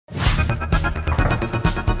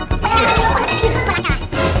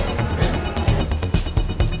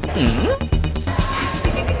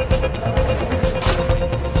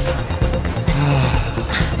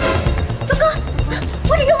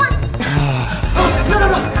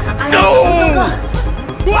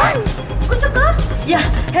Good Joker? Yeah,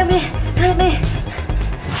 help me, help me.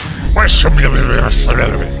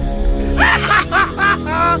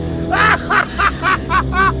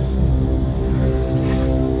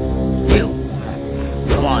 You.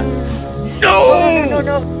 Come on. No!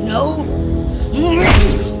 No. You.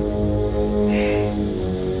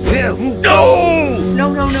 No. No.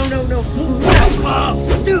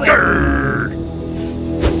 Do it.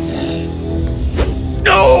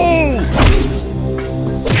 No!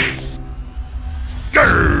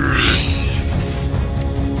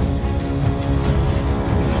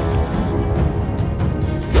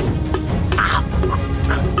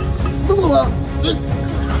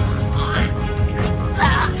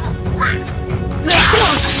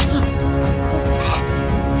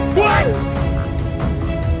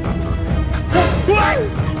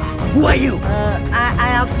 Who are you? I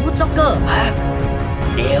am Good Joker.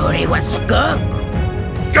 The only one sucker?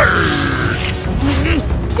 No!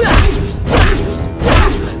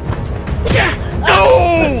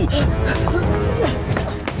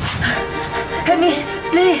 Help me,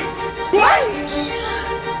 please.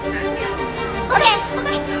 Okay.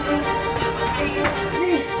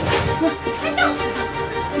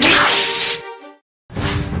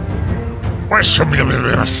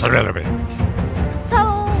 So,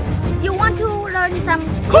 you want to learn some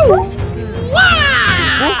kung fu?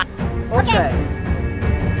 Wow! Okay.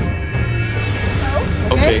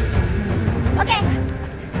 Okay.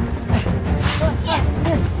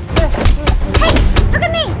 Hey, look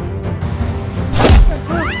at me!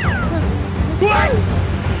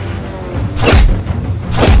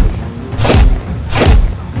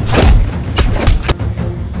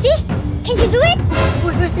 See? Can you do it?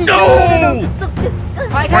 No! I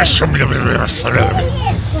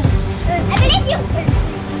believe you!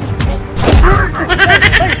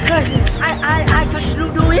 I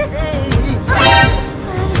can do it.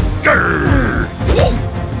 Please!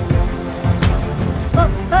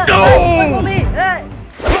 No! Wait for me.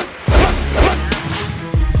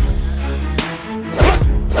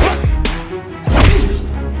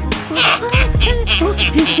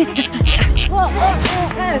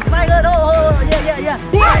 Spider! Yeah.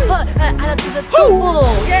 I have to do the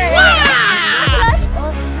kung yeah.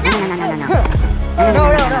 No.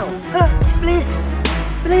 Please.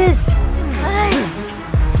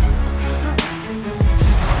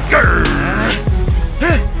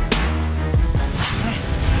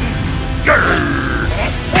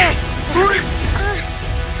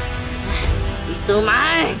 Itu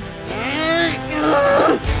mah.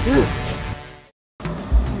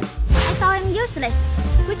 I saw him useless.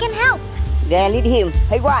 We can help. Then lead him.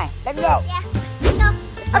 Hey, why? Let's go. Yeah. No.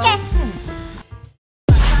 Okay.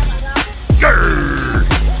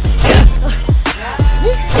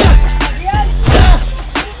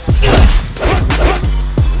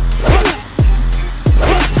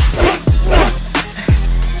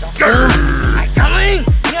 I'm coming.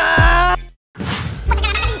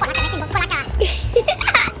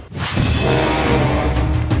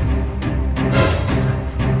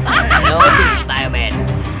 Hello, this Spider-Man.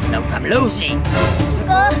 Don't come losing.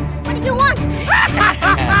 What do you want?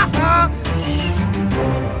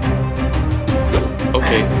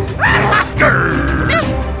 Okay.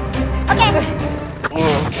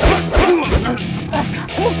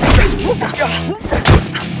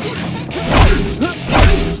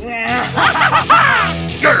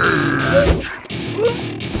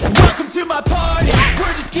 Welcome to my party.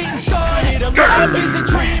 We're just getting started. A life is a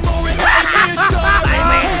dream or a nightmare started. Hand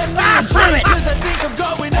me a drink 'cause I think I'm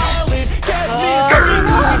going all in. Get me a stream,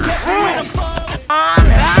 you can catch me when I'm falling.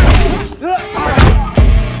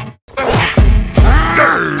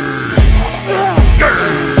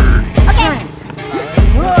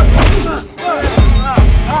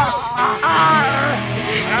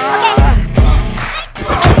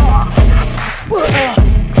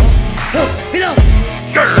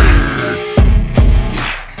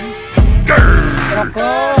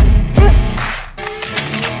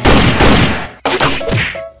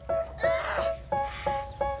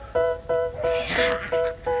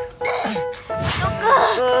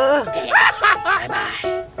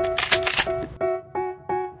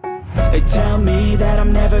 They tell me that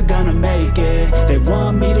I'm never gonna make it. They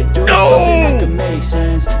want me to do something that could make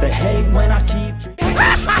sense. They hate when I keep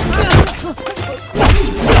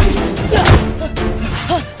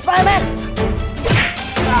Spider-Man!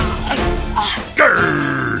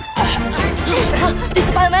 This is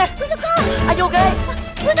Spider-Man! Are you okay?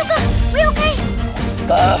 We're okay.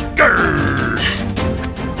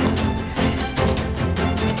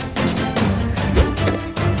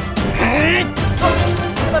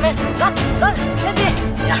 Spider-Man, run! Get me!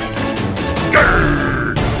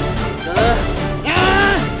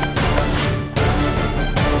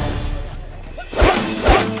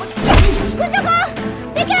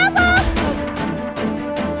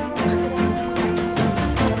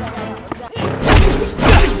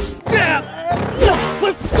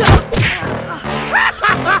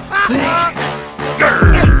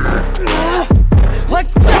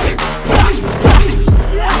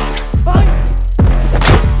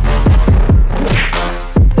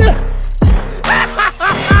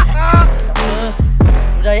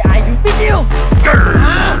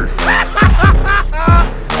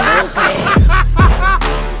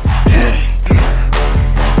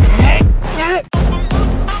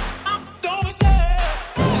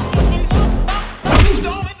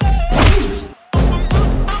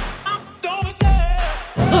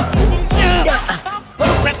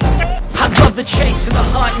 chase and the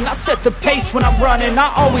hunt, and I set the pace when I'm running.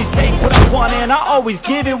 I always take what I want and I always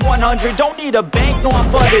give it 100. Don't need a bank, no I'm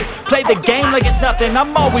funded. Play the game like it's nothing.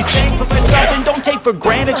 I'm always thankful for something. Don't take for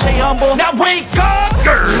granted, stay humble. Now wake up!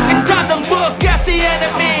 It's time to look at the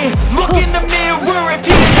enemy. Look in the mirror if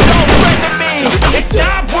you don't friend to me. It's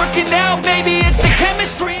not working out, maybe it's the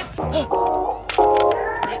chemistry.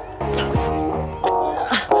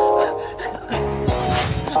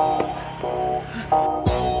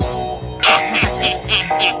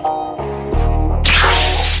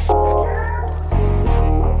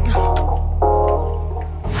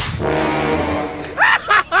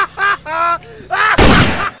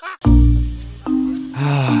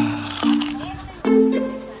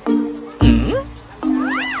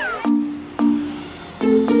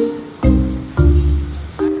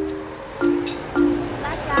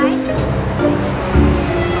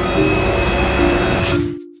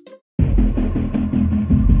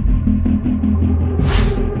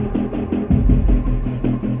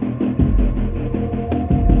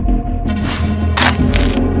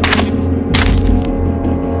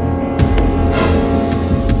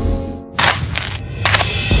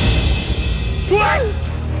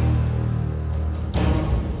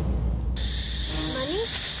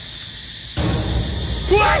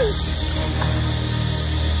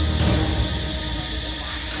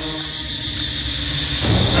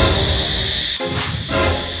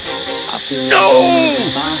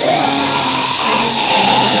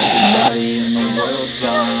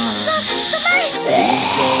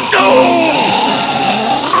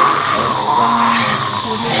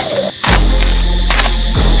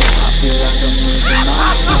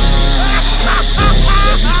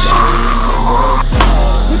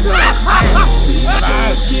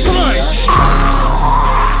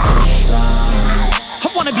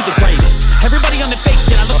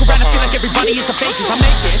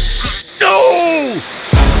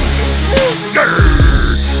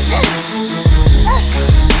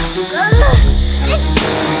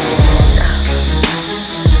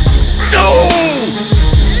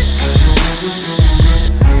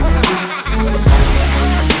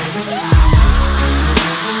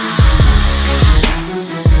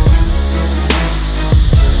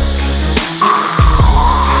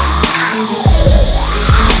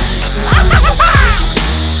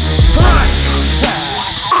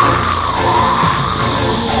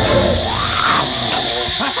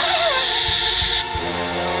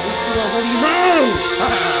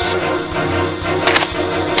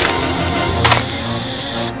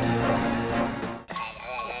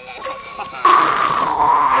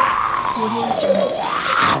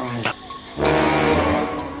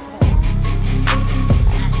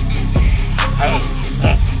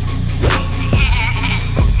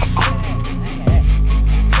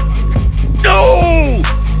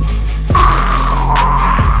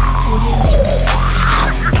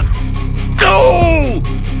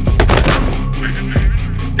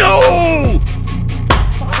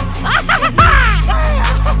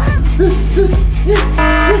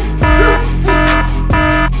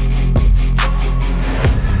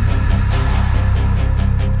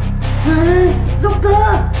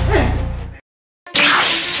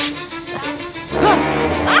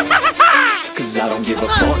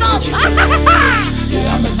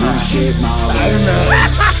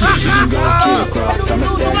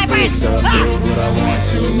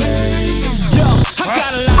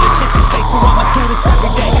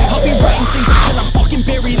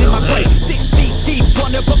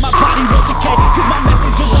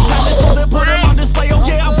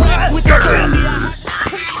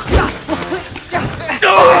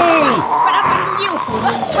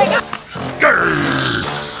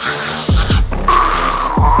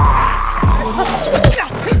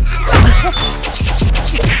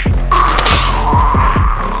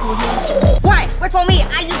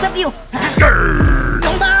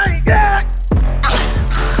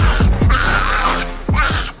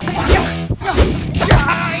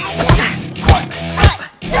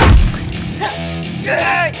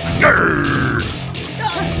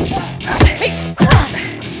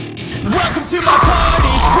 Welcome to my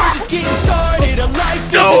party, we're just getting started. A life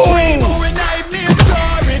is a dream or a nightmare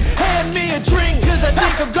starring. Hand me a drink, cause I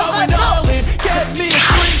think I'm going all in. Get me a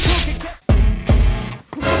drink,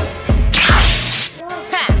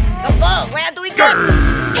 Where do we go?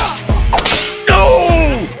 No!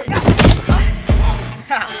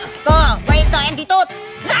 Go, wait the antidote.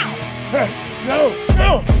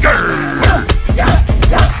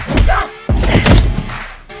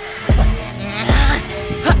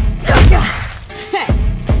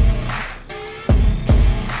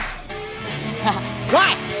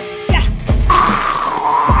 Why?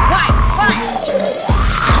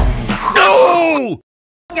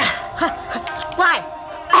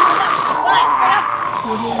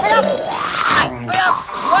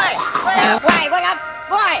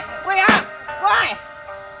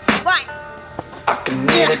 I can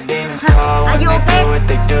hear the demons call when they do what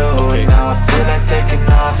they do. And now I feel like taking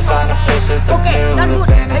off, find a place with a view. The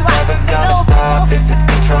pain is never gonna stop if it's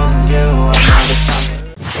controlling you. I know that time.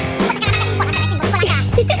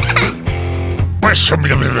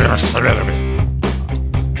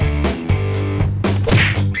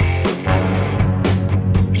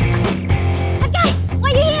 Okay, why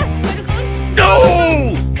are you here? No!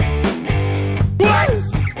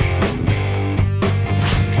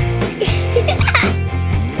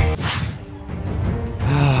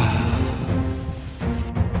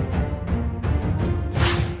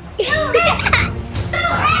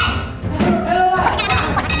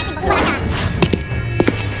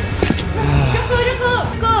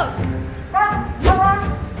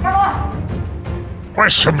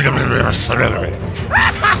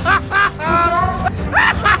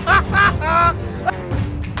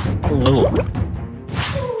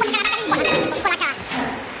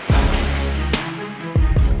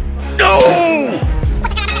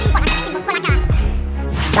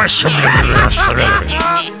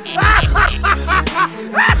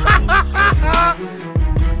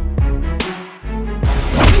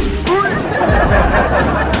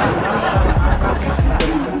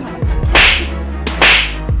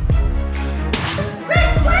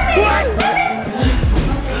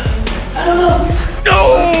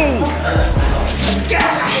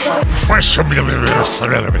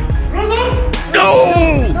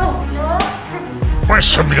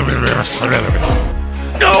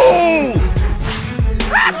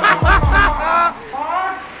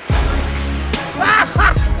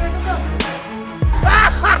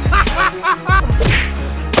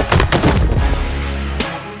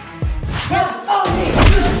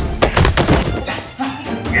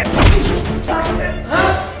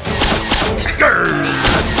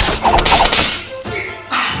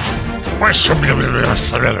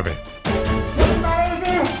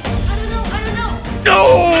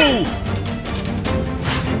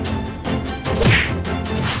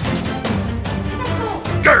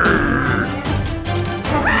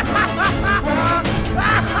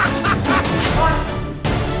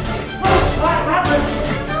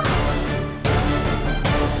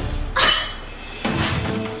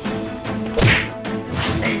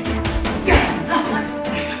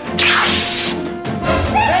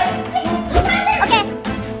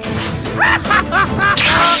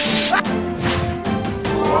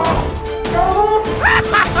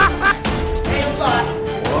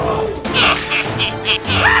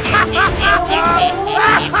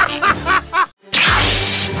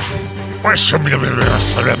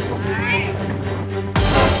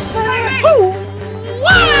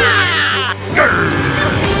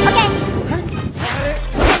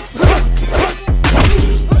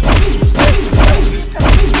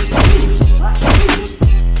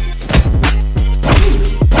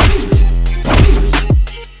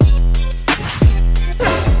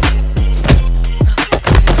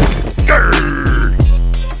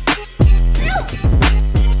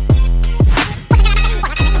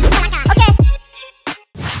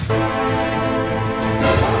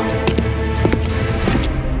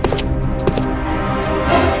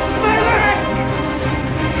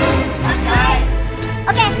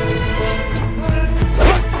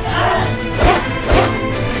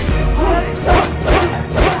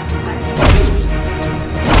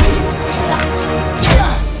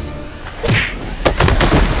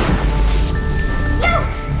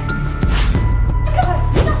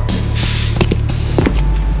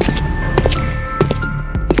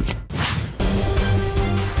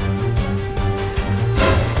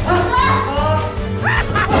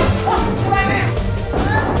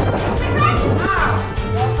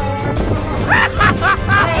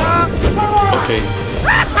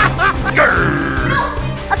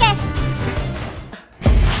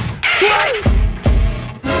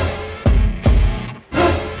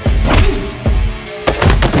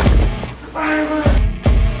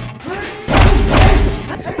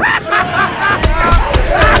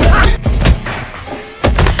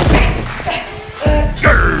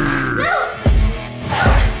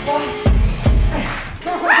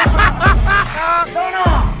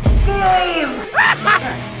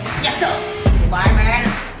 Yes, sir. Bye,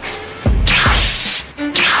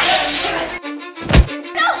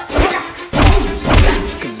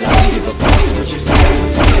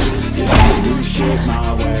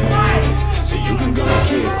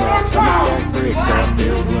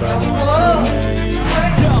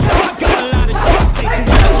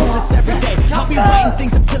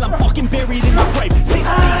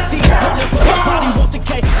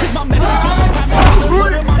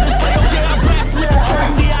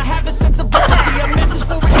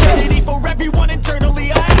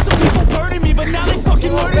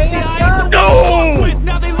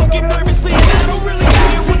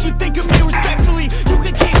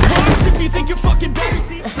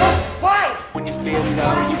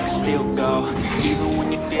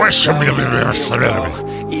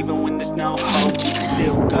 Even when there's no hope, you can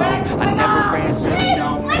still go. I never answer to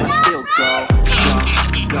no, man, I still go.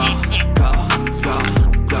 Go, go, go,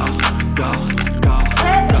 go, go, go,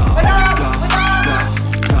 go.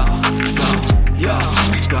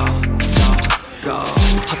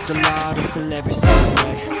 Hustle hard, hustle every single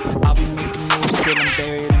day. I'll be making moves till I'm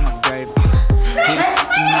buried in my grave. Hate the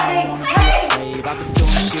system, I don't wanna be a slave. I've been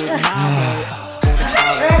doing shit my way, or the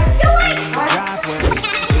highway. And in the driveway,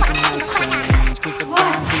 there's a nice range. 'Cause I'm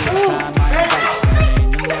gonna be a climb, I ain't got pain.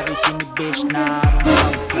 You'll never hear me, bitch, nah, I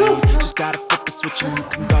don't complain. Just gotta flip the switch and you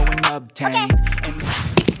can go and obtain. And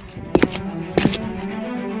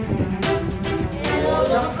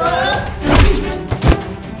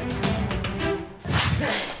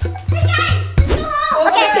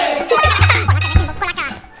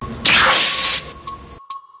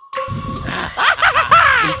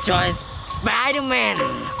Choice Spider-Man.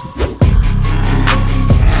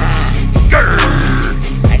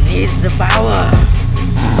 I need the power.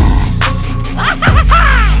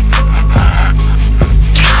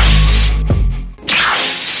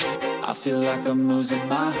 I feel like I'm losing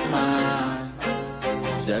my mind.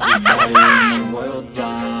 Is everybody in the world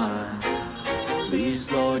blind?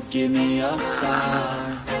 Please, Lord, give me a sign,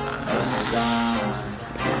 a sign.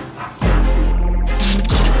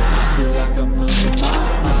 I feel like I'm losing my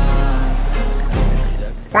mind.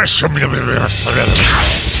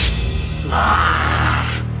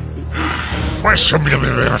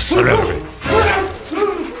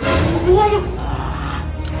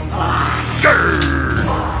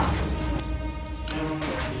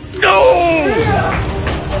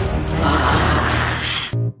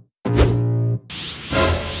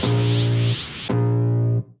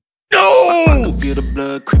 Feel the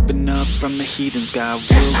blood creeping up from the heathens. Got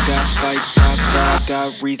will, got fight, got pride,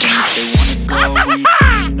 got reason. If they wanna go eat,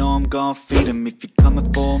 then you know I'm gon' feed them. If you're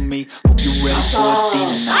coming for me, hope you're ready for a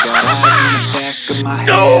demon. I got eyes in the back of my head,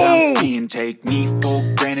 I'm seeing. Take me for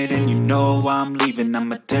granted and you know I'm leaving.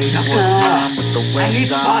 I'ma take what's mine with the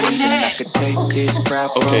ways I'm leaving. I could take this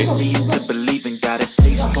crowd from seeing to believing. Got a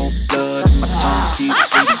taste for blood and my tongue keeps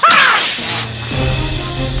bleeding.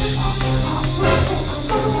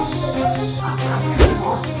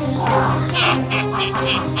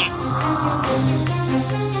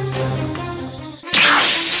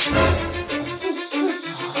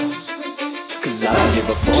 Cause I don't give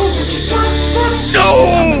a fuck what you say.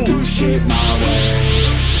 I'ma do shit my way.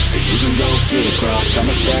 So you can go kick rocks,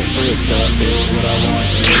 I'ma stack bricks up, build what I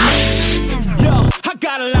want to make. Yo, I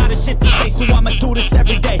got a lot of shit to say, so I'ma do this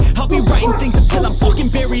every day. I'll be writing things until I'm fucking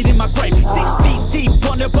buried in my grave. 6 feet deep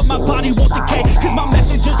under, but my body won't decay. Cause my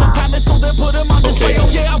messages are timeless, so they'll put them on display. Oh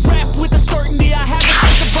yeah, I rap with a certainty, I have a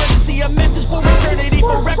sense of urgency. A message for eternity,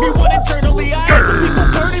 for everyone internally. I had some people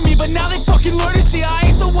burning me, but now they fucking learn to see I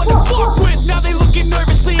ain't the one to fuck with. Now they looking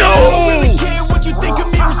nervously, and I don't really care what you think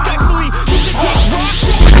of me respectfully. You can kick rocks,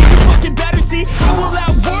 you fucking better see. I will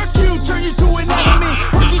outwork you, turn you to an enemy.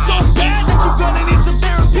 Hurt you so bad that you're gonna need some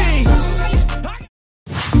therapy.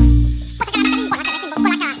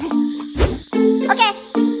 Okay.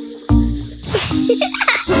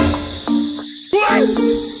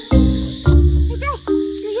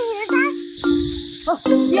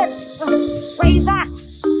 Where is that?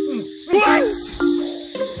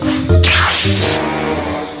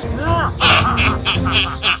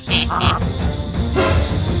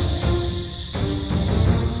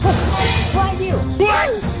 Why you?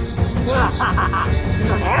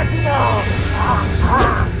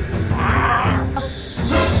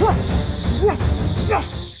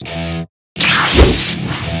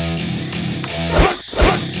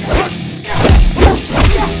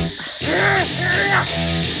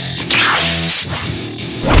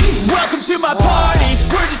 Welcome to my party,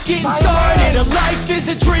 we're just getting started. A life is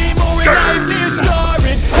a dream or a nightmare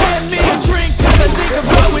scarring. Hand me a drink cause I think I'm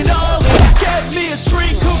going all in. Get me a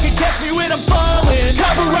shrink who can catch me when I'm falling.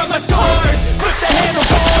 Cover up my scars, flip the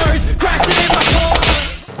handlebars, crashing in my car.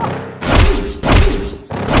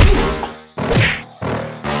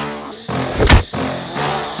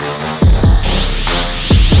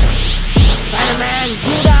 Spider-Man,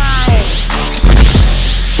 you die!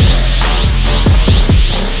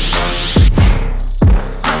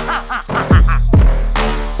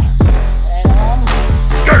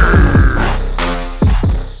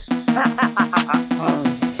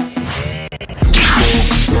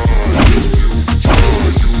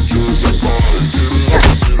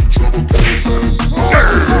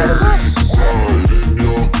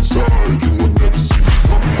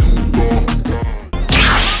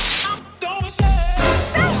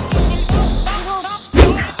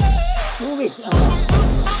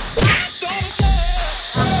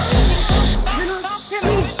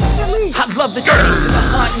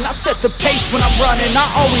 race when I'm running.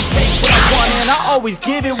 I always take what I want and I always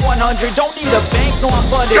give it 100. Don't need a bank, no I'm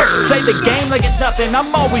funded. Play the game like it's nothing.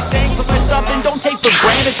 I'm always thankful for something. Don't take for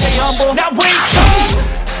granted, stay humble. Now wake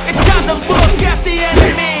up! It's time to look at the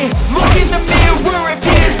enemy. Look in the mirror if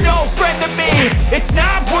he is no friend to me. It's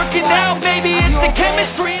not working out, maybe it's the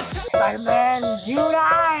chemistry. Spider-Man, you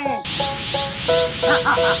die!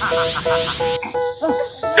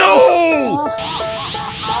 No!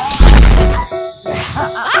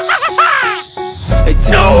 They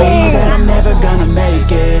tell me that I'm never gonna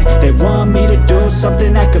make it. They want me to do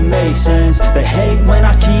something that could make sense. They hate when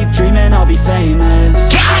I keep dreaming I'll be famous.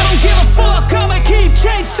 I don't give a fuck, I'ma keep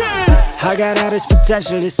chasing. I got all this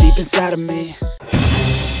potential that's deep inside of me.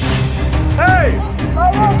 Hey!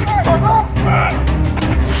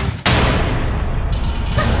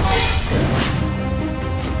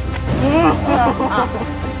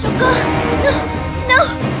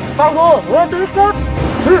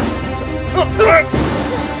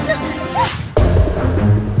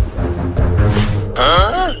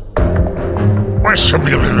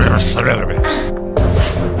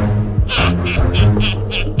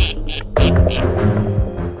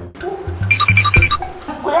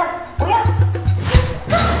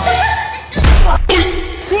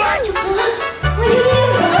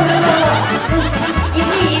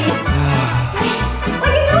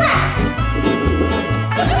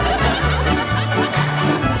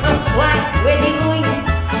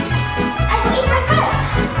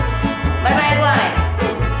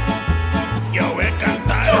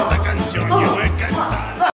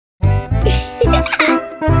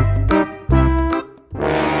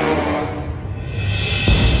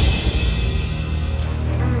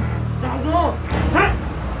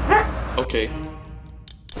 Okay.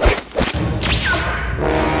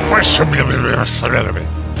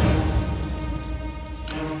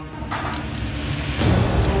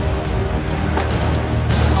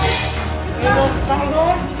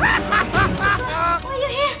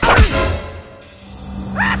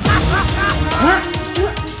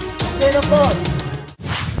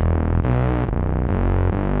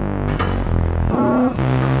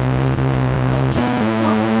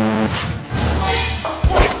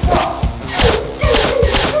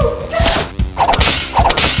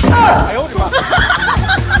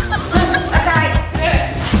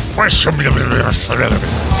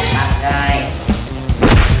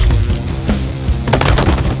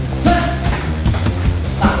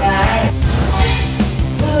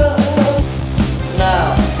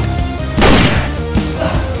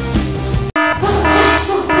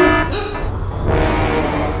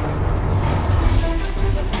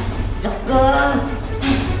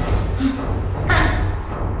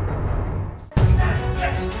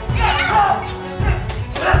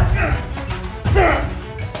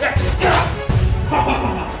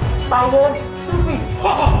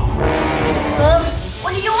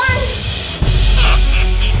 What do you want?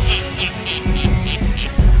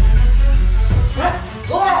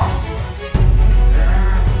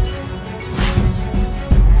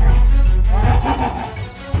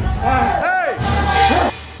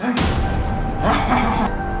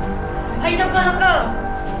 Hey, Joker!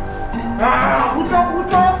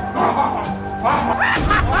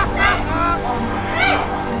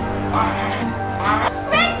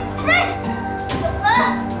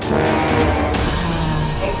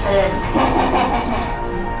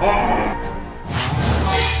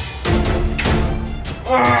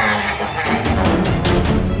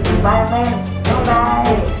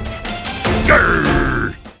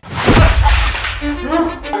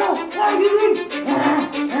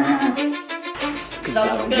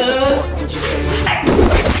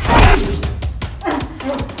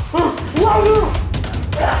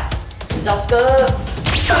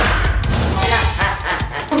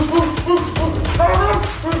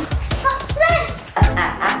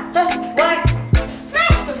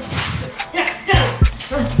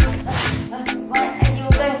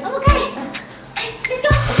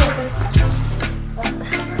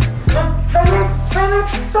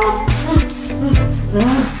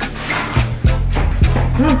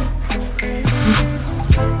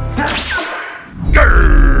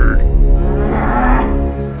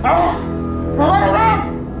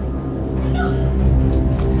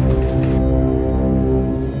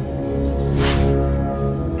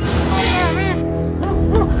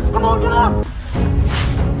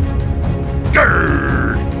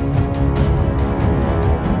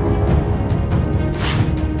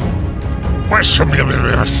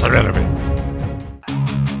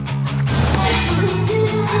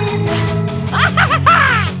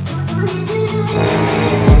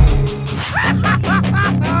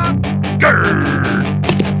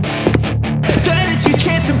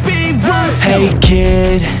 Hey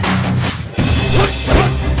kid.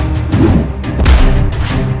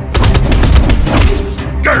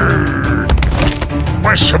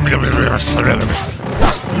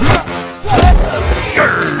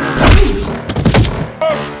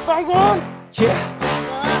 Yeah.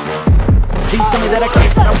 Please tell me that I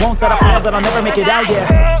can't, that I won't, that I fail, that I'll never make it out,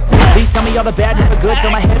 yeah. Please tell me all the bad, never good,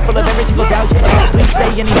 fill my head full of every single doubt, yeah. Please say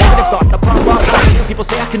any negative thoughts, I pop off, but I hear people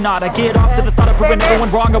say I cannot. I get off to the thought of proving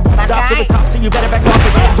everyone wrong, I won't stop to the top, so you better back off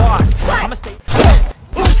and get lost. I'ma stay.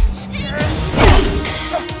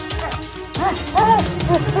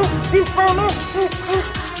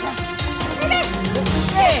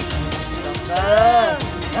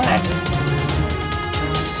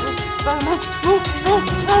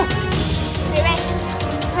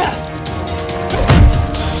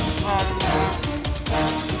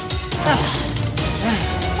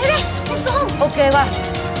 Ok ba?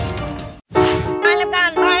 Mai lép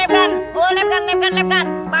gan, ô lép gan, mai lép gan,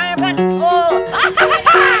 ô. Mai lép gan,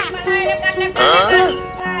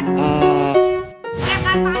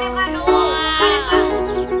 ô.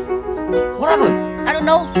 What happened? I don't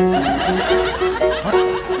know.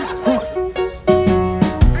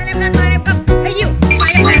 Mai lép gan. Hey you,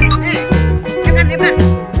 mai lép gan. Lép gan.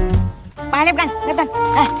 Mai lép gan. Lép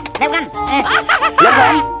gan.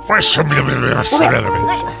 Why somebody I'm sorry.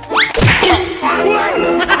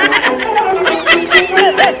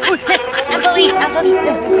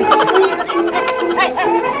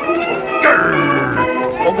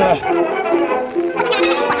 Okay.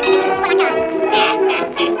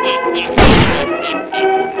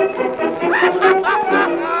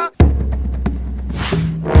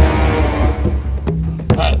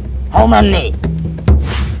 Hey, how many?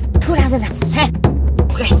 Two thousand. Hey.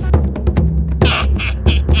 Okay.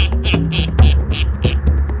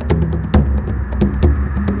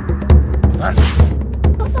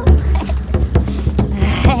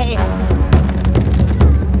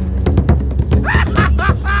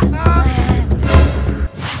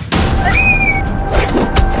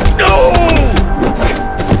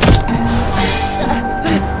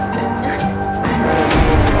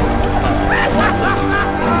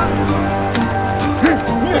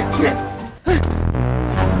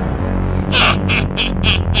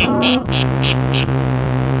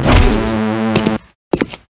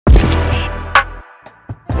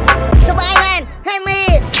 Spider-Man, hey me!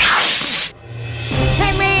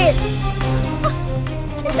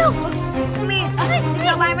 No, me,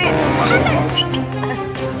 Spider-Man.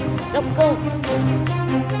 Joker.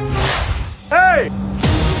 Hey!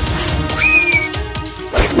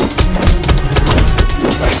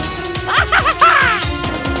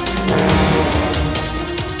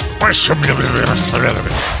 Why somebody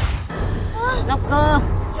Joker. Let's go.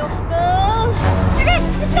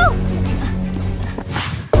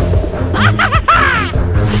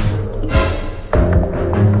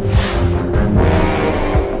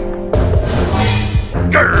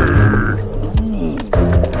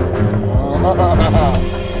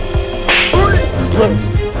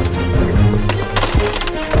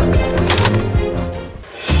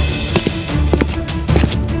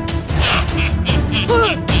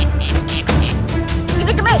 Give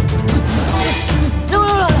it to me. No.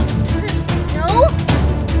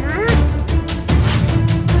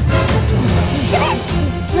 Give it.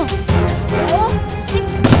 No.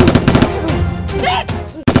 Give it.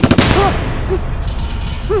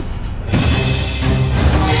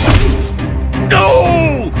 No!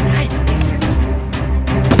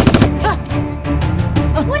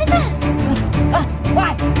 What is that? Why?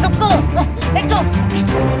 Let's go. Let's go.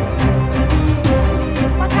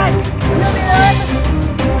 Bắt tay. Đưa đi lên.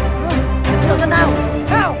 Đưa cái nào?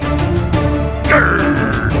 Nào.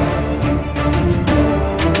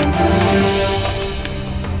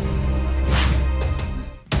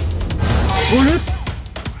 Bullet.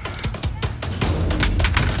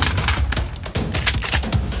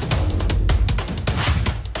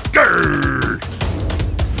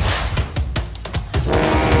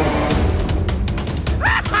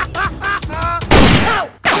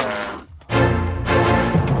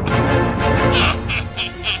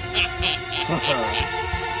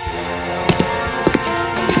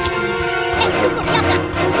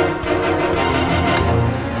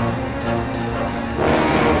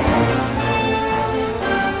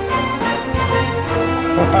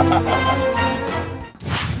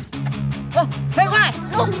 Hey, why?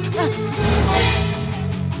 No.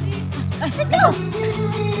 Let's go.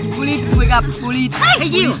 Bullet, wake up, Bullet. Hey,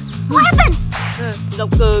 you. What happened?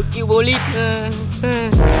 Joker, kill Bullet.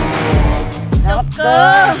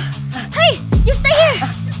 Joker. Hey, you stay here.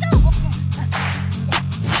 Let's go.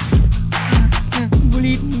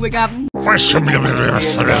 Bullet, wake up.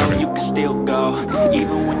 You can still go,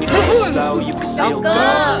 even when you feel slow. You can still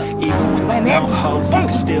go, even when there's no hope. You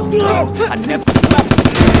can still go. I never.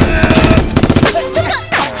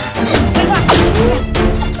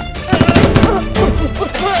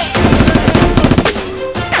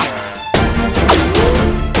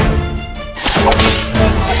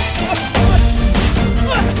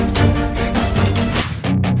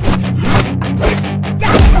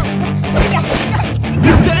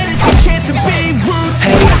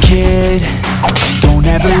 Kid, don't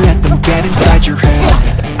ever let them get inside your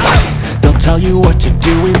head. They'll tell you what to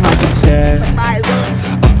do in life instead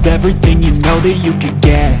of everything you know that you could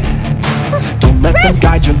get. Don't let them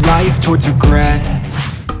guide your life towards regret.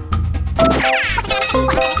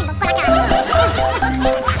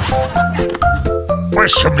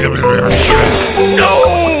 No!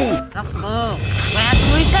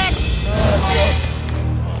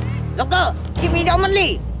 Loco, give me the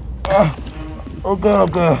money.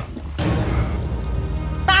 Okay.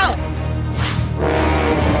 Tao.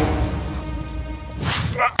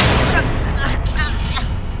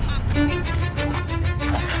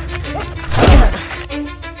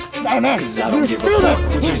 Cause I don't give a fuck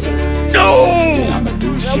what you say. No! I'ma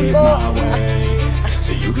do shit my way.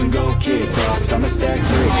 So you can go kick rocks. I'ma stack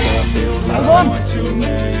bricks up, build what I want to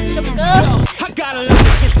make. Yo, I got a lot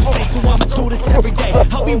of shit to say, so I'ma do this every day.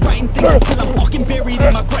 I'll be writing things until I'm fucking buried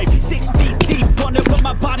in my grave. 6 feet deep under, but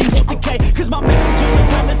my body won't decay. Cause my messages are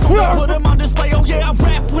timeless, so I put them on display. Oh yeah, I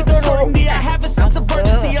rap with a certainty. I have a sense of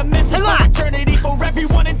urgency, a message for eternity for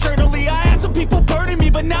everyone internally. I had some people burning me,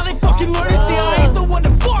 but now they fucking learn to see I ain't the one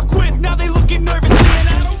to fuck with. Now they looking nervously, and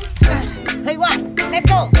I don't. Hey, what? Let's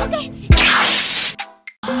go. Okay.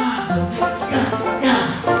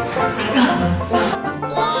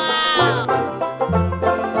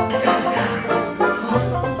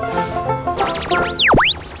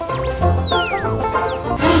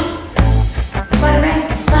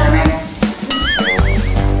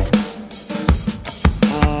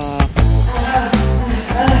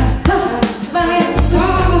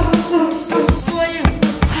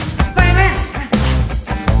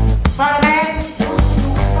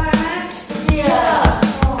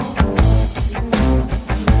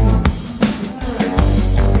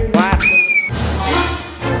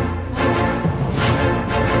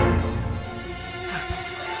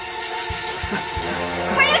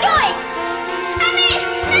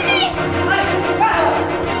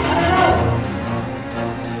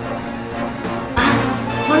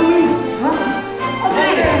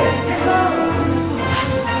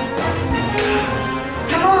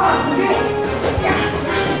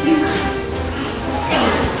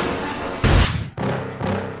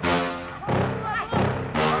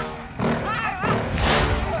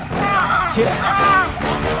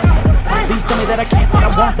 Please tell me that I can't, that I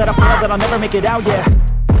won't, that I fall, that I'll never make it out, yeah.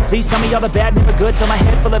 Please tell me all the bad, never good, fill my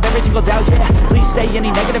head full of every single doubt, yeah. Please say any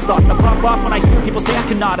negative thoughts, I pop off when I hear people say I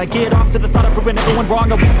cannot. I get off to the thought of proving everyone wrong.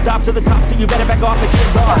 I won't stop to the top, so you better back off and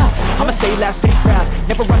get lost. I'ma stay loud, stay proud,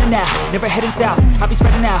 never running out, never heading south. I'll be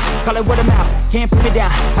spreading out, call it word of mouth, can't put me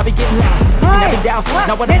down, I'll be getting loud. You can never doubt,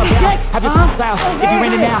 not what I'm about, have your cloud. If you're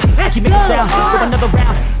raining now, I keep making sound, for another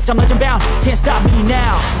round, I'm legend bound, can't stop me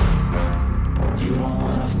now. You don't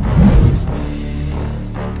wanna fuck with me.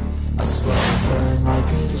 I slow burn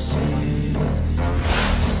like a disease.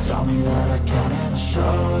 Just tell me that I can and I'll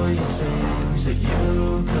show you things that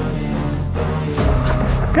you couldn't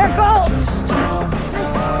believe. Careful! Just tell me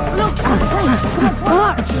that. Look! Come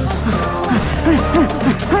on! Just tell me that.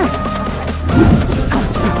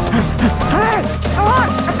 Hey! Come on!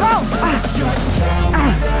 Let's go! Just tell me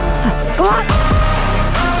that. Come on!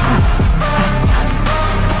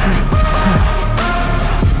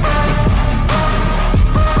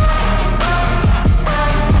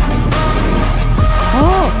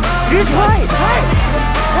 This way! Hey!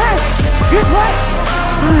 Hey! This way!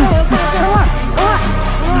 Come on! Come on! Come on!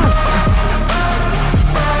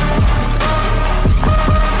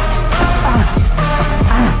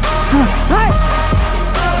 Hey!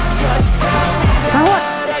 Now what?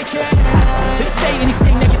 Please say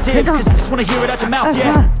anything negative, cause I just wanna hear it out your mouth,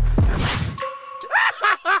 yeah.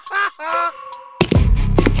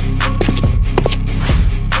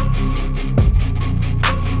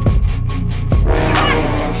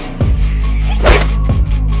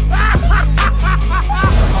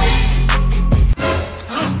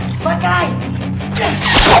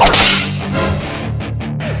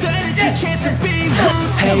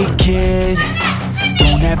 Hey kid,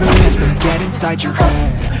 don't ever let them get inside your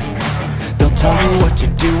head. They'll tell you what to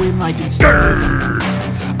do in life instead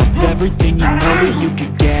of everything you know that you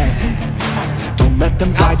could get. Don't let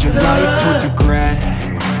them guide your life towards regret.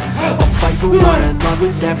 for what I love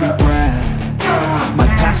with every breath. My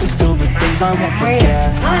past is filled with things I won't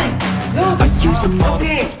forget. I use them all.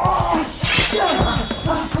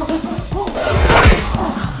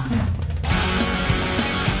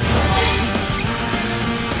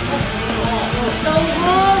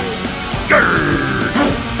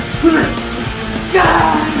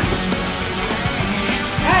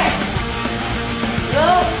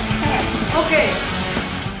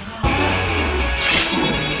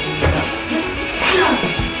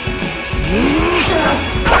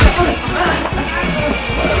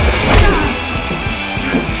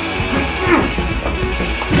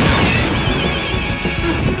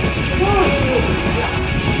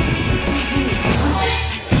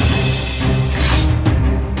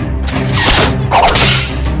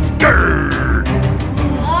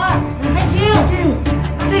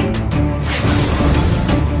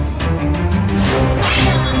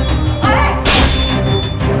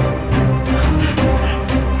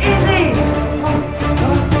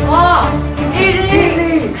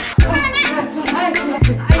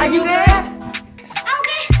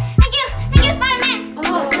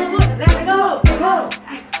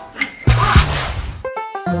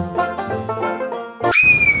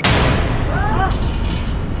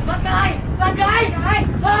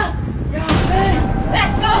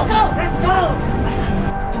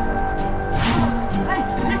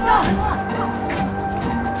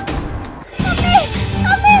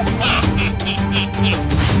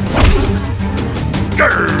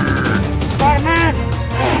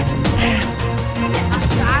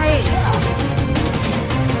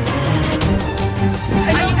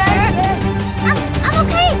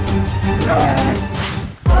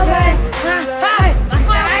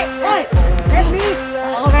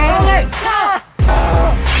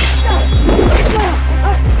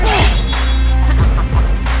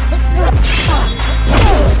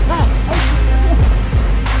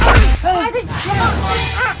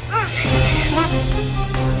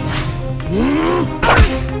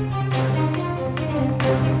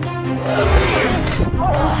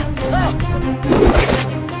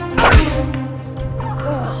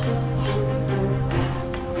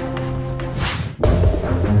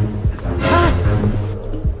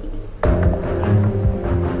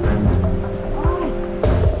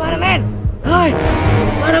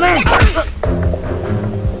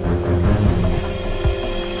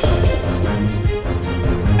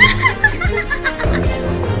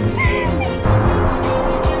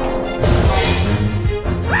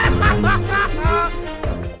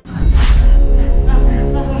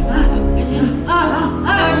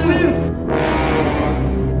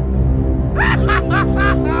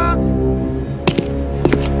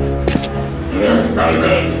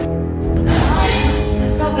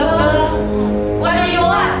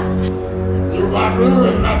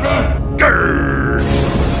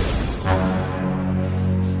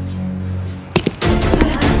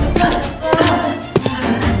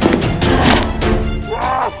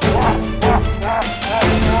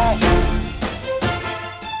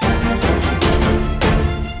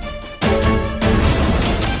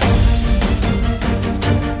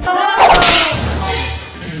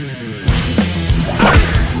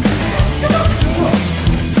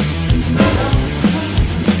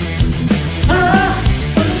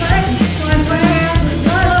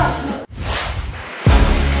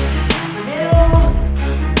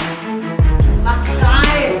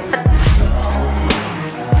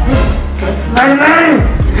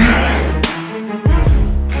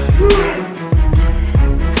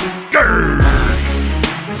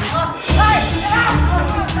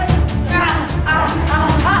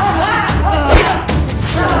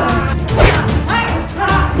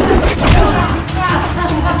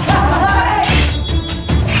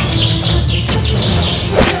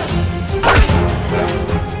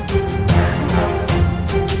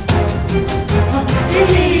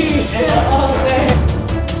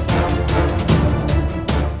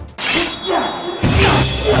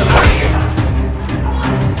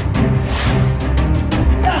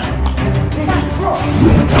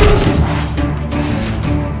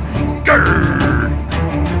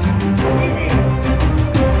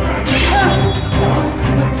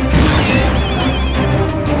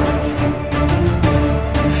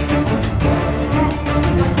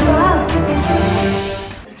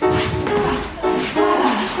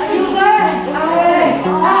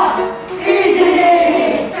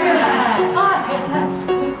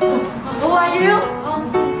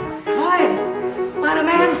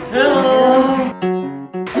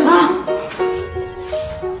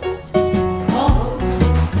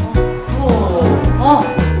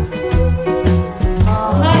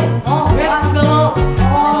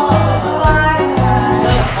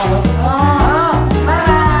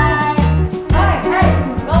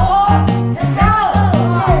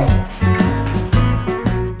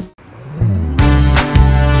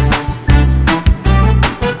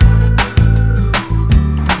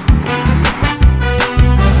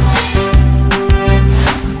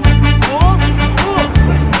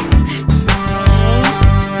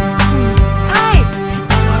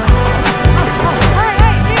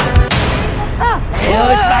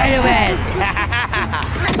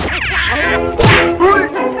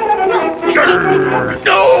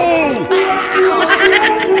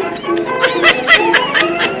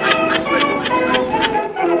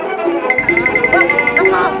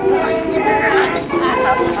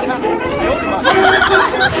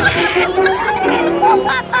 What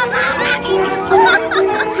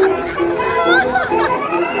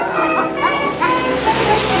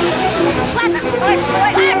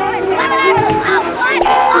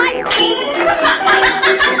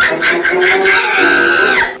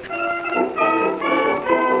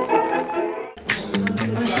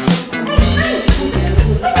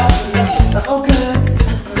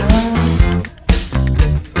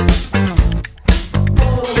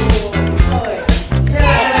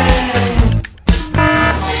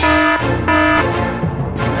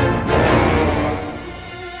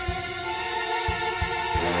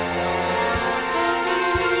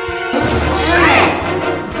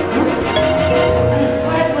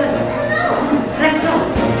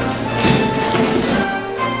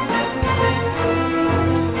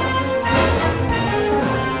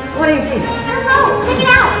is it? I don't know. Check it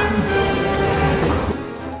out.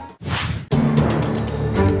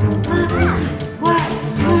 What?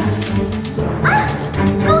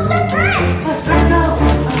 Ghost and friend. Let's go.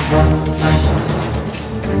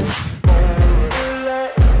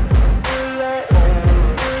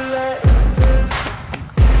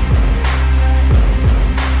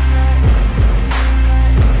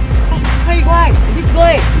 Hey guys, this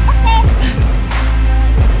way.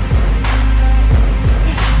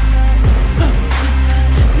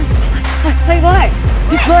 Hey guys,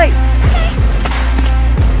 this way.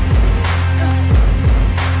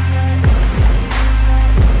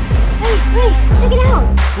 Hey, check it out.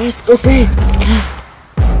 Yes, okay.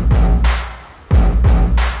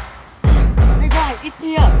 Hey guys, it's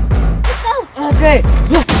here. Let's go. Okay.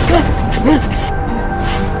 Let's go.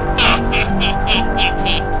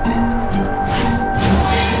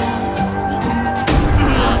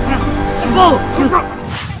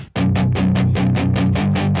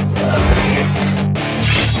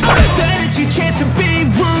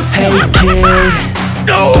 Hey kid,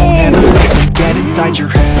 don't ever let them get inside your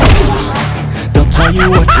head. They'll tell you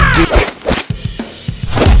what to do.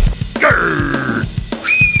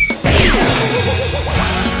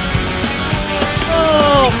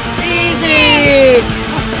 Oh, easy.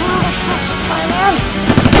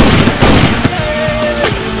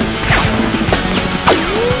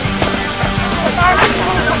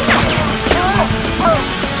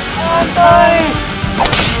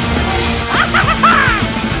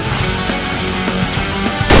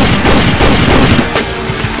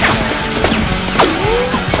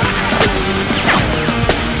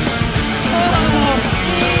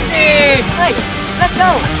 Hey, let's go.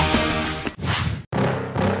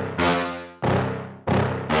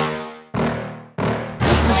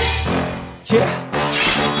 Yeah.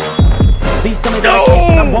 Please tell me that I can't,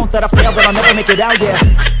 that I won't, that I fail, that I'll never make it out, yeah.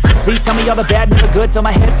 Please tell me all the bad, never good, fill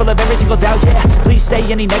my head full of every single doubt, yeah. Please say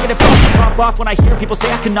any negative thoughts, I pop off when I hear people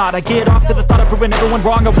say I cannot. I get off to the thought of proving everyone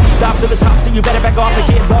wrong. I won't stop to the top, so you better back off and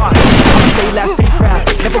get lost. I'ma stay loud, stay proud,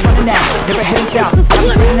 never running out, never heading south. I'm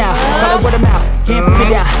just written out, call it word of mouth, can't put me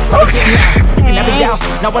down, probably getting out. You can never doubt,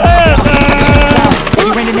 not what I'm about. I can keep it loud,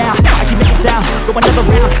 baby raining now, I keep making sound, go another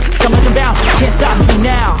round, come like a bound, can't stop me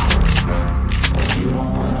now. You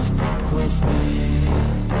don't wanna fuck with me,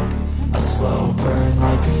 a slow burn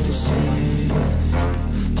like a disease.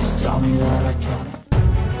 Just tell me that I can.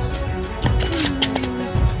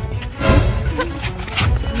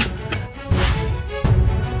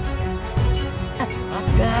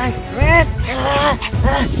 Guys, red. Looks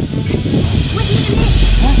like.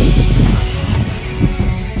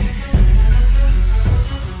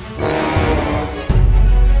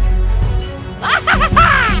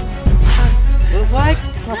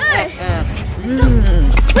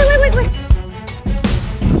 Good. Wait.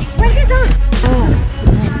 Write this on.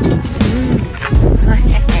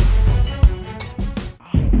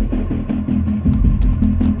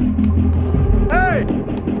 Hey!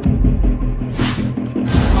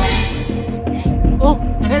 Oh,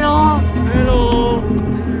 hello. Hello.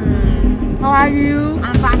 How are you?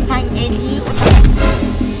 I'm fine, thank you.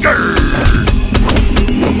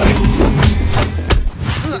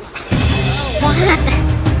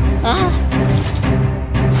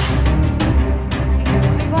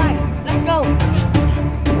 Let's go.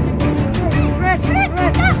 Red.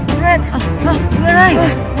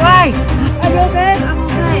 Why? Are you okay? I'm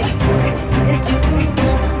okay.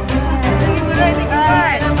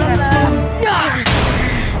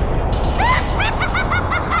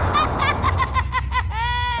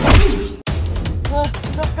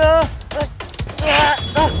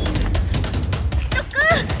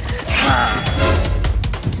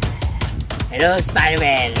 Hello,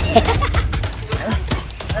 Spider-Man.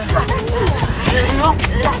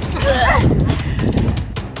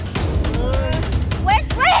 Where's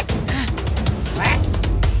Red?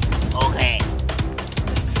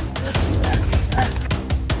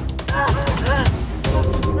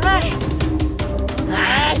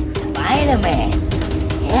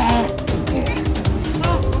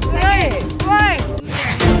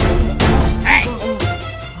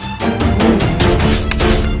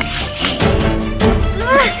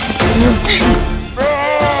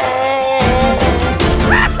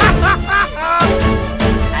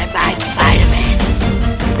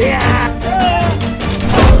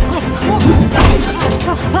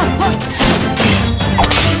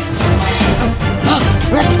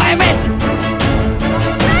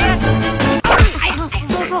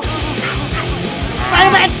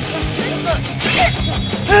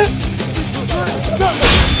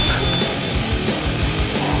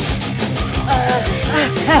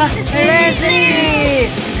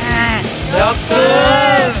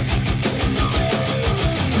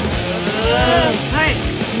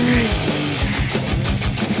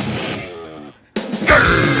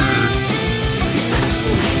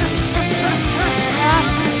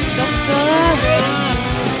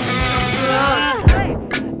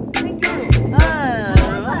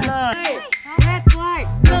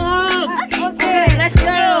 Okay, let's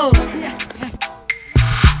go.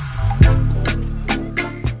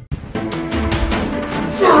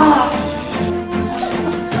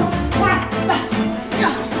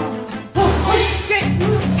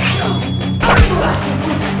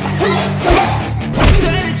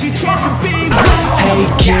 Hey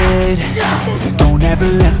kid, don't ever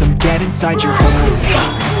let them get inside your head.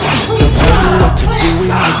 They'll tell you what to do in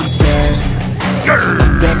life instead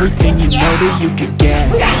of everything you know that you could get.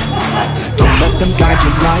 Don't let them guide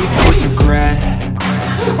your life towards regret.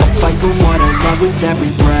 I'll fight for what I love with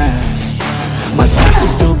every breath. My past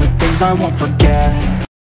is filled with things I won't forget.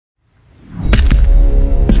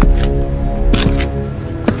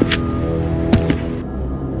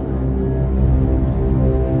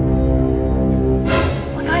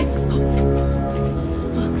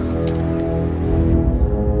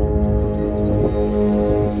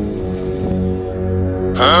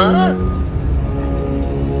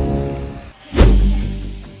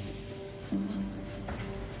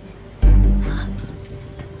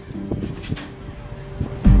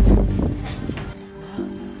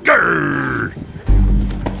 Grr.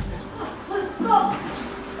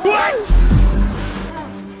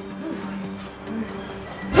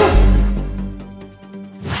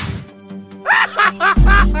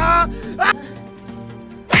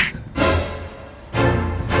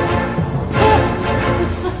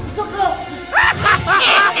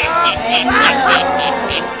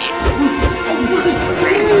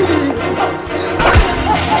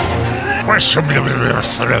 Questo mi deve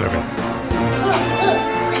essere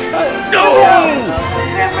No!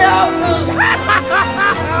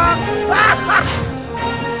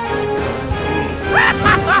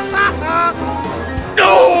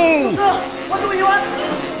 What do you want?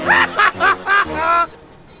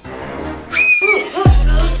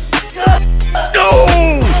 No!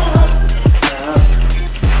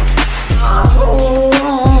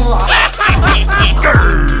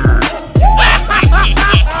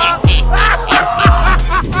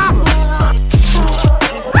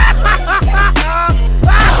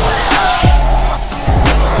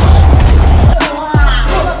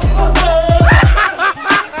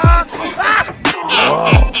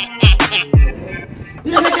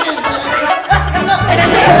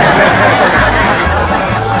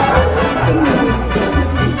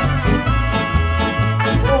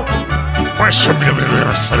 Questo mi deve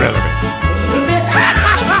essere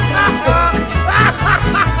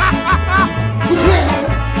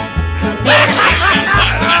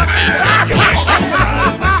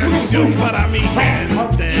Canción para mi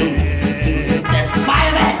gente.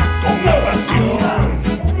 Spider-Man. Con la pasión.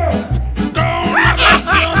 Con la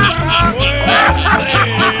pasión tan fuerte.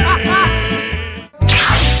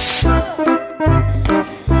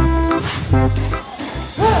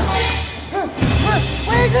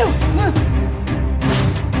 Where is you?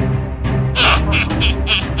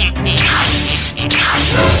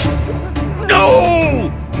 No!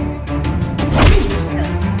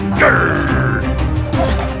 Grr.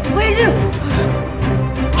 Where is you?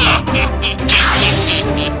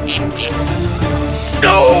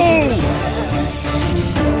 No!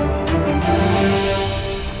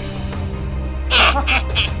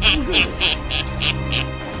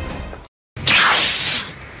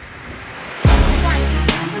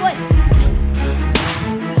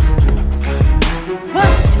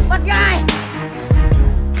 What guy?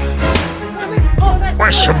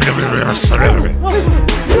 Questo mi deve essere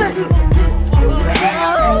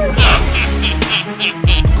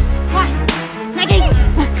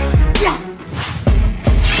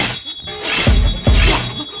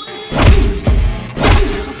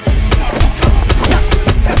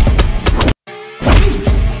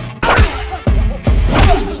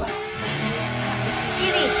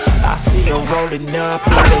I see her rolling up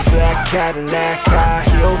in a black Cadillac, high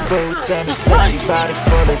heel boots and a sexy body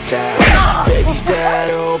full of tats. Baby's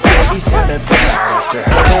bad, oh baby's hella bad. After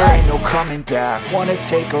her there ain't no coming back. Wanna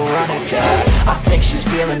take a run at that. I think she's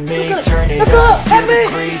feeling me. Turn it up a few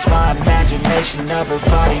degrees. My imagination of her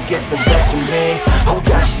body gets the best of me. Oh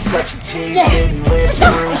gosh, she's such a tease. Getting lips,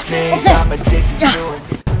 bruised knees. I'm addicted to her.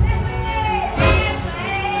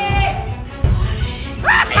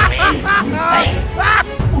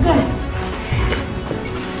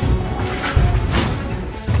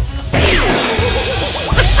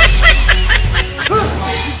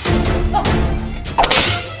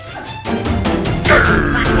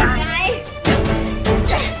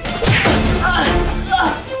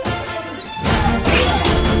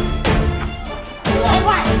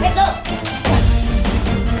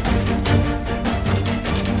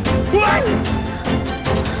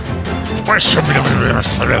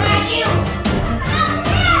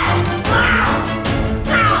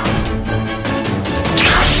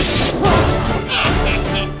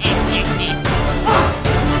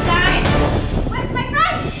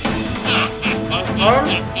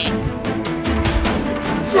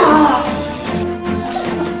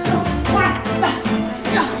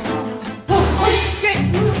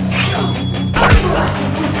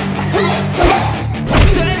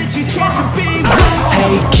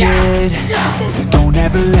 Hey kid, don't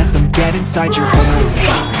ever let them get inside your head.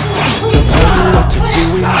 They'll tell you what to do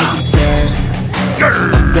in life instead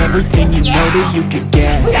of everything you know that you could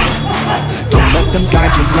get. Don't let them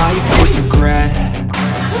guide your life towards regret.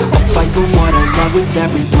 I'll fight for what I love with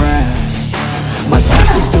every breath. My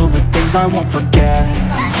past is filled with things I won't forget.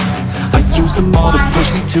 I use them all to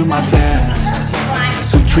push me to my best.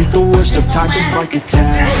 So treat the worst of times just like a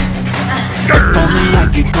test. If only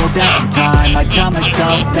I could go back in time, I'd tell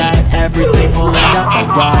myself that everything will end up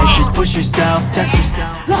alright. Just push yourself, test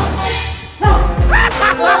yourself.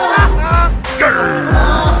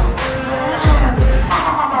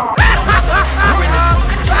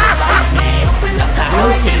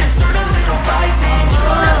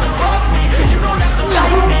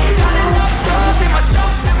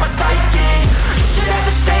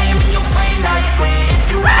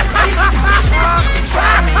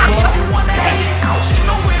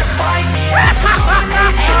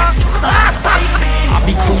 I'll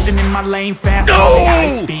be cruising in my lane fast, going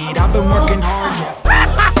high speed. I've been working hard, yeah.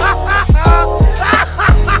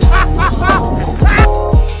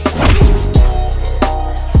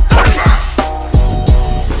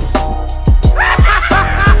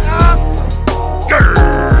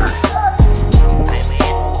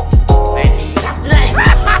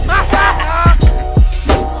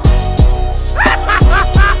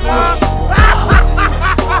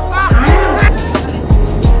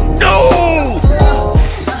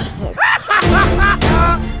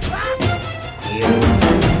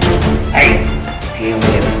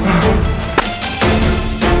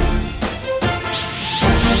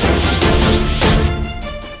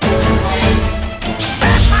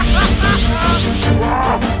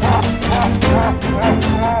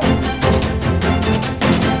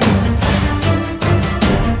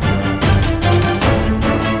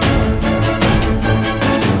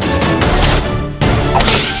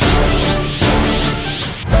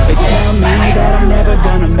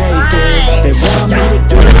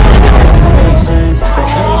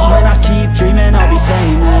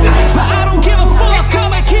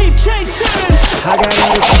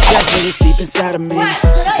 Inside of me,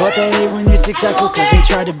 but they hate when you're successful cause they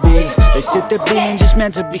try to be. They sit there being just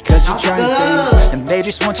mental because you're trying things, and they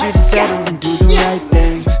just want you to settle and do the right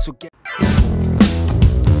thing. So get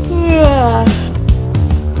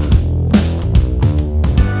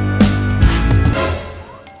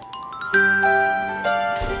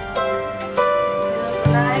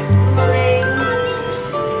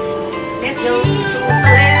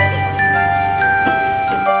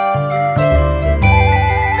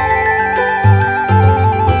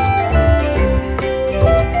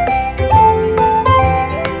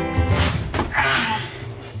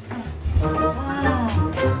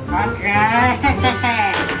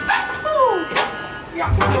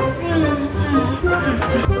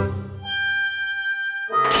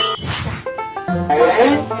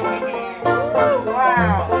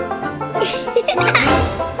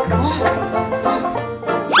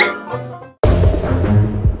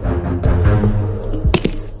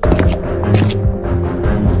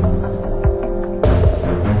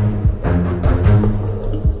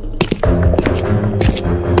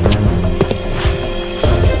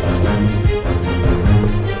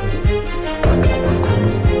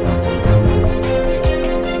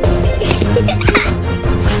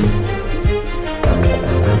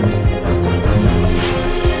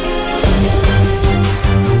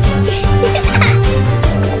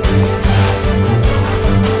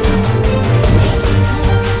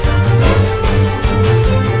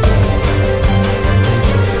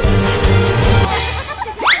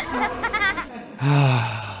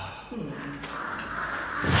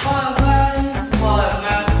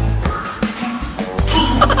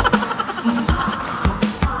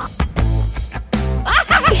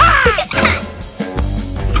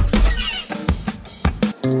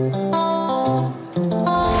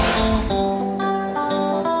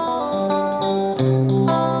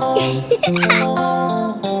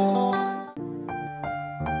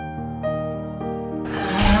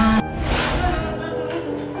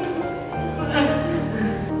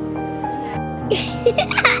Kill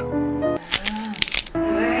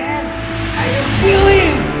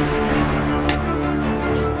him!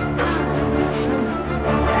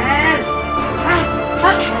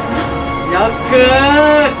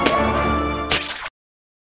 Joker!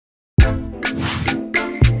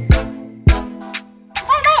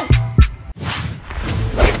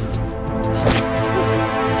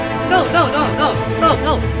 No!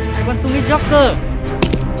 I want to meet Joker!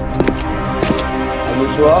 Are you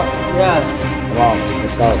sure? Yes. Come on,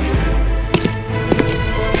 let's go.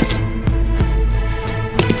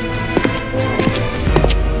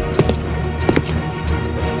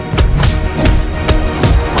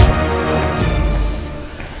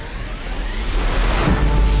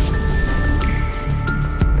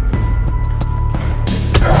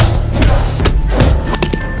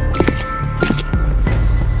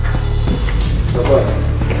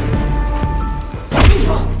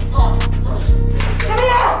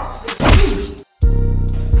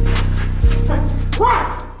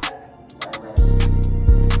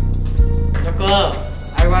 Joker,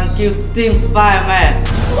 I want to kill Team Spider-Man.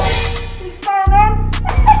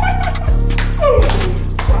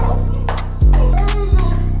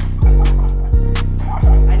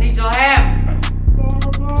 I need your help.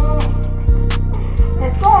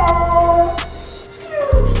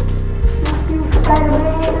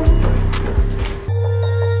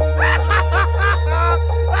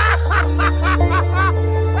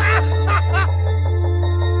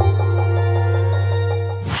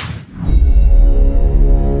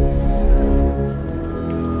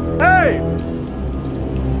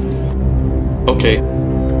 Okay.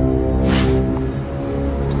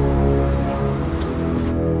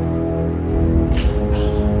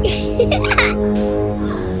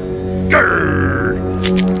 Grrr.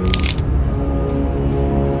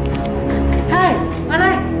 Hey,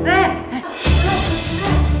 Malay, Red.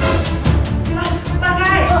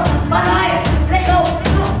 Malay, let go.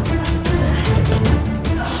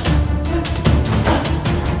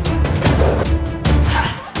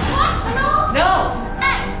 No.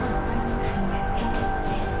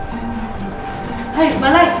 Hey,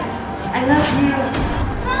 Malay, I love you.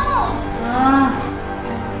 No.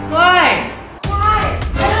 Why? Why?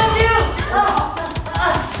 I love you.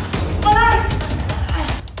 Malay.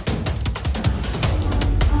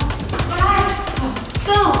 Malay.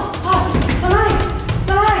 No. Malay.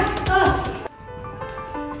 Malay.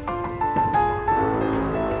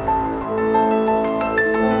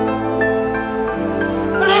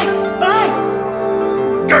 Malay. Malay.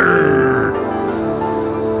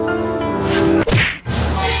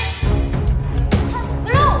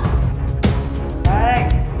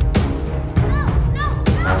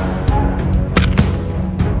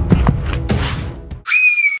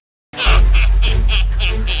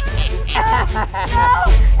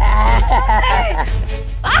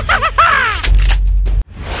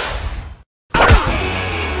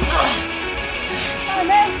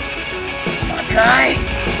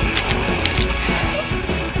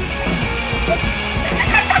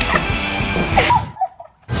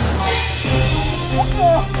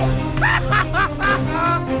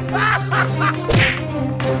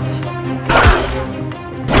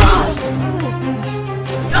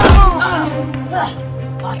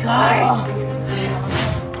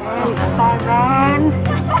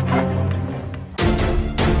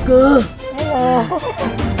 Grrr.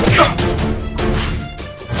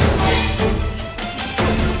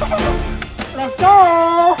 Let's go!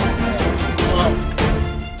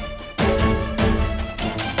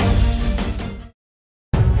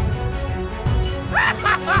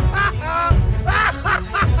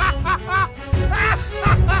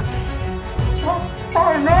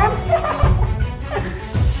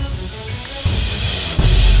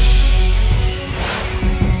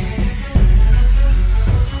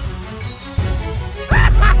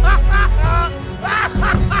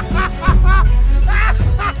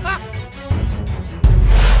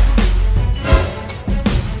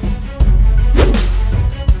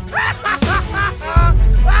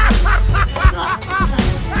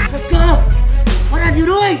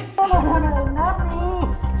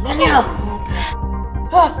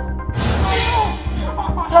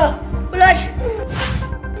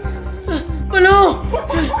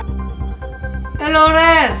 Hello,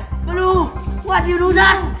 Res. Blue, what you do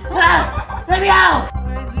that? Let me out!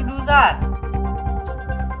 Why did you do that?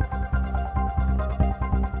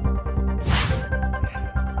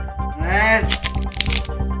 Res.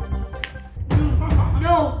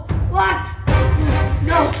 No, what?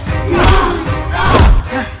 No.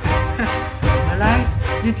 Malay,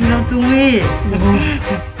 you belong to me.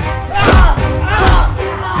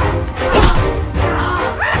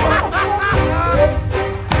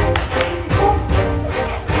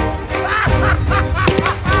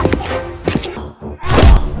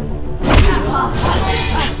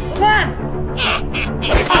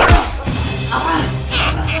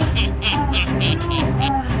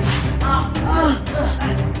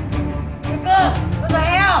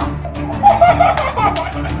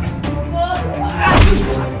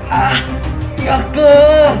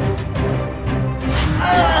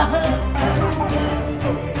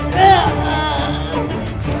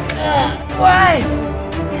 Why?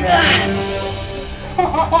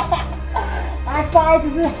 I tried to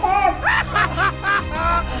help.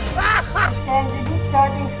 Can you be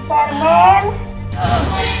starting Spider-Man?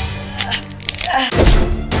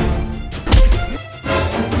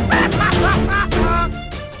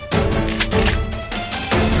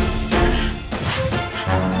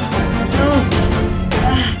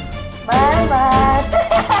 Bye-bye.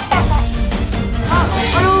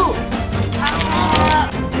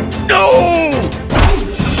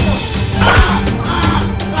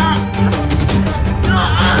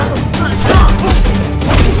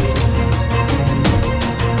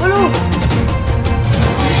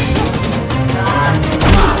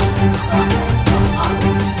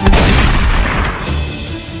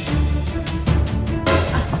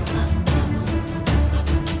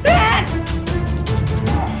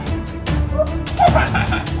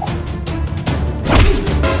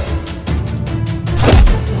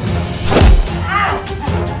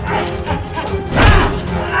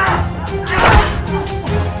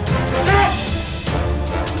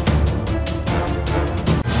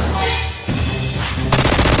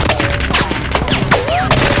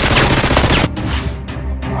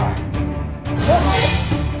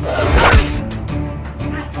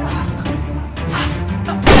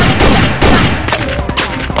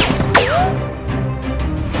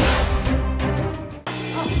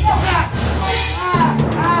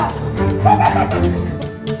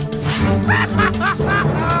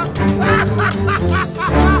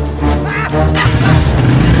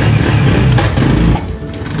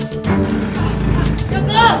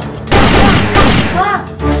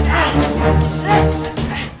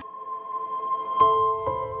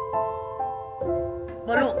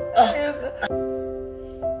 Blue.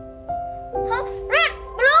 Huh? Red!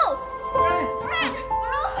 Blue! Red!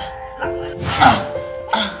 Blue!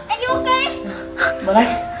 Are you okay? Black.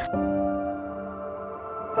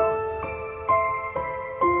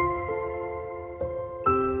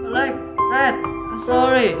 Black. Red. I'm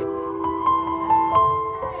sorry.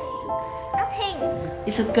 Nothing.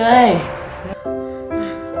 It's okay.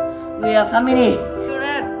 We are family.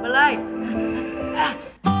 Red. Black.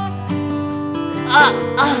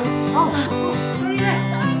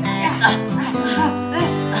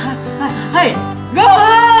 Hey, go!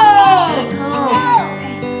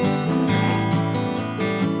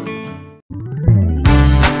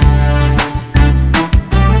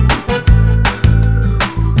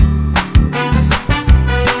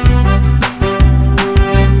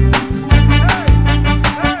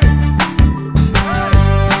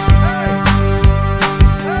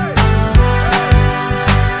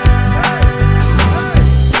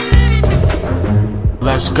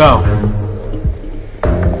 Let's go.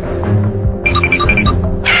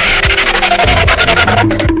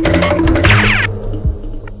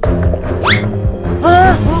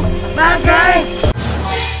 Bad guy!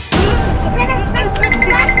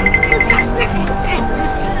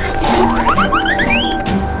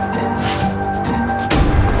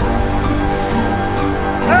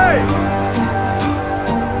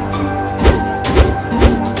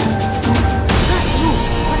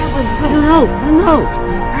 I don't know.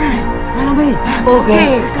 Follow me. Okay.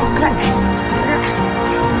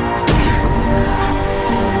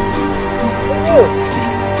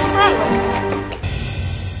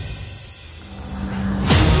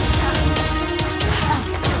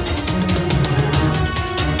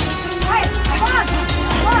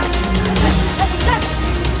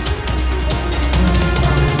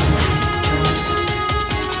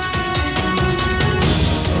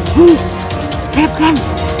 Leftกัน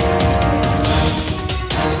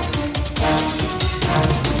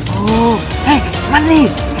โอ้เฮ้ยมันนี่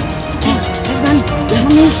เฮ้ยเล็บกันมั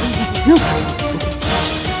นนี่ลุก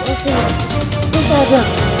โอเคลุกต่อเถอะ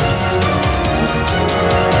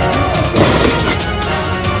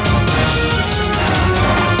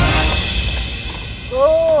โอ้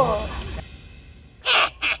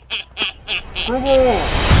ไม่ดี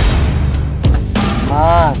มา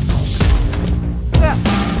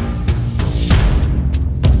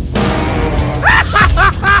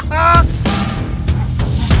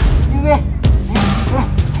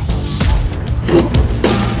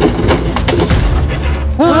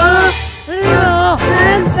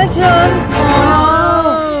Session.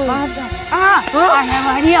 Oh. I have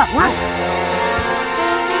an idea. What?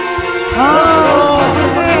 Oh.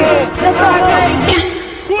 Okay. Let's go again.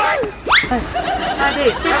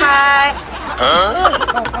 Bye bye.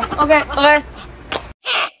 Okay. Okay.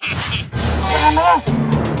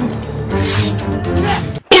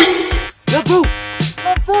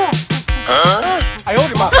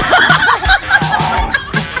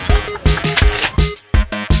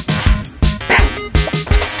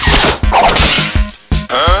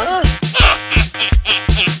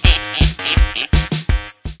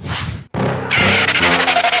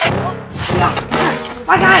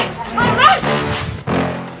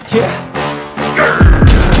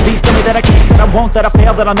 won't, that I'll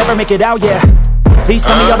fail, that I'll never make it out, yeah. Please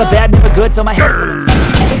tell me all the bad, never good, fill my head.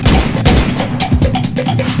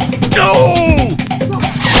 No!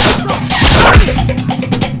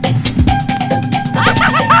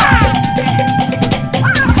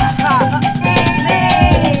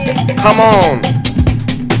 Come on!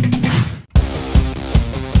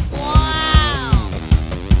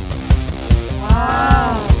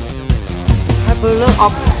 Hai belum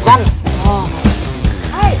op run. Oh.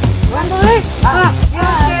 Hey, run tulis.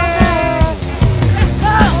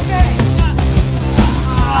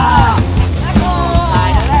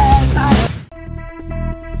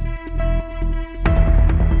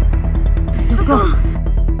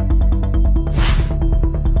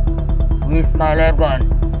 Where's my lab gun?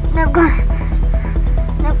 Lab gun.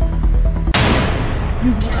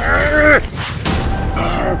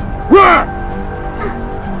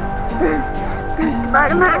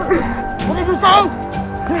 Spider-Man. What is this song?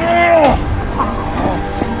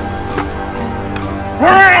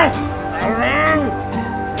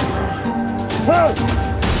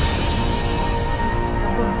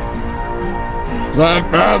 Left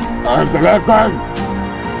hand, I'm the left hand.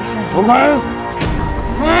 Okay?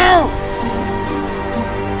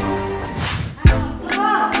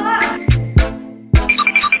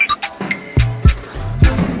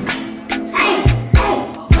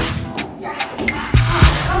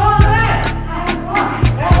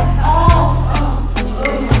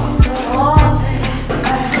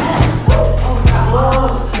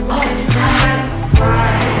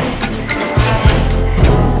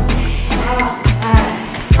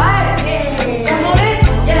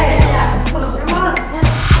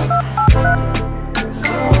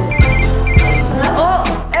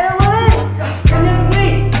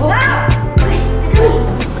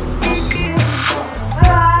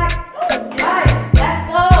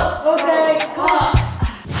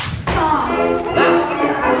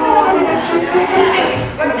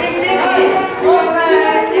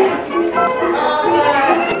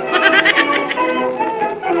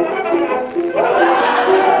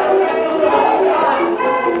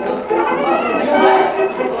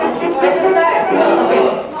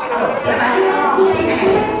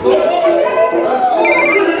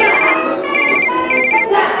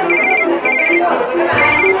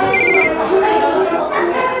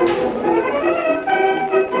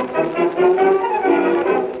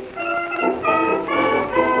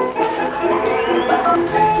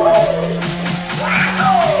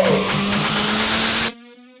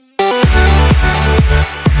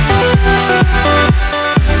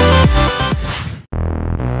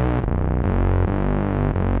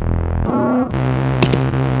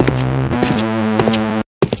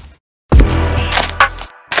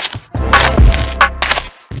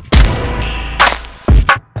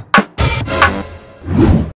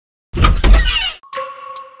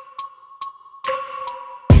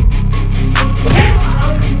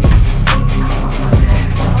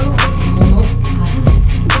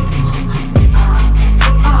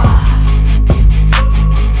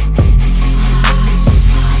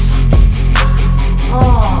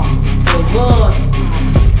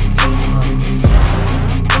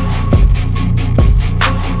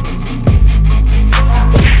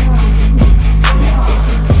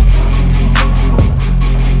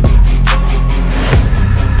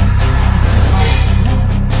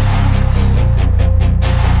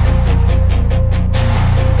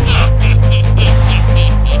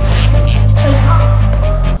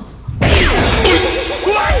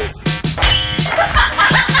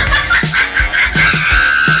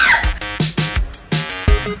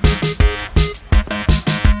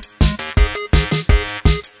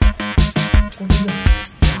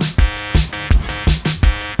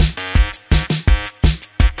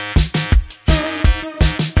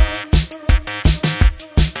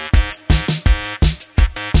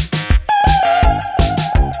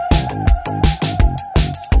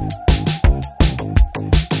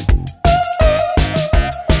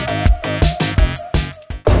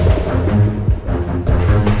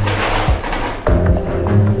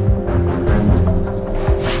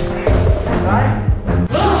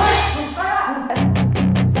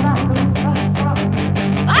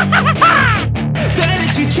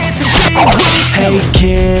 Hey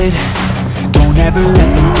kid, don't ever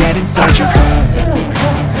let them get inside your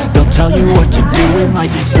head. They'll tell you what to do in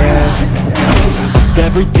life instead of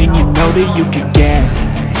everything you know that you could get.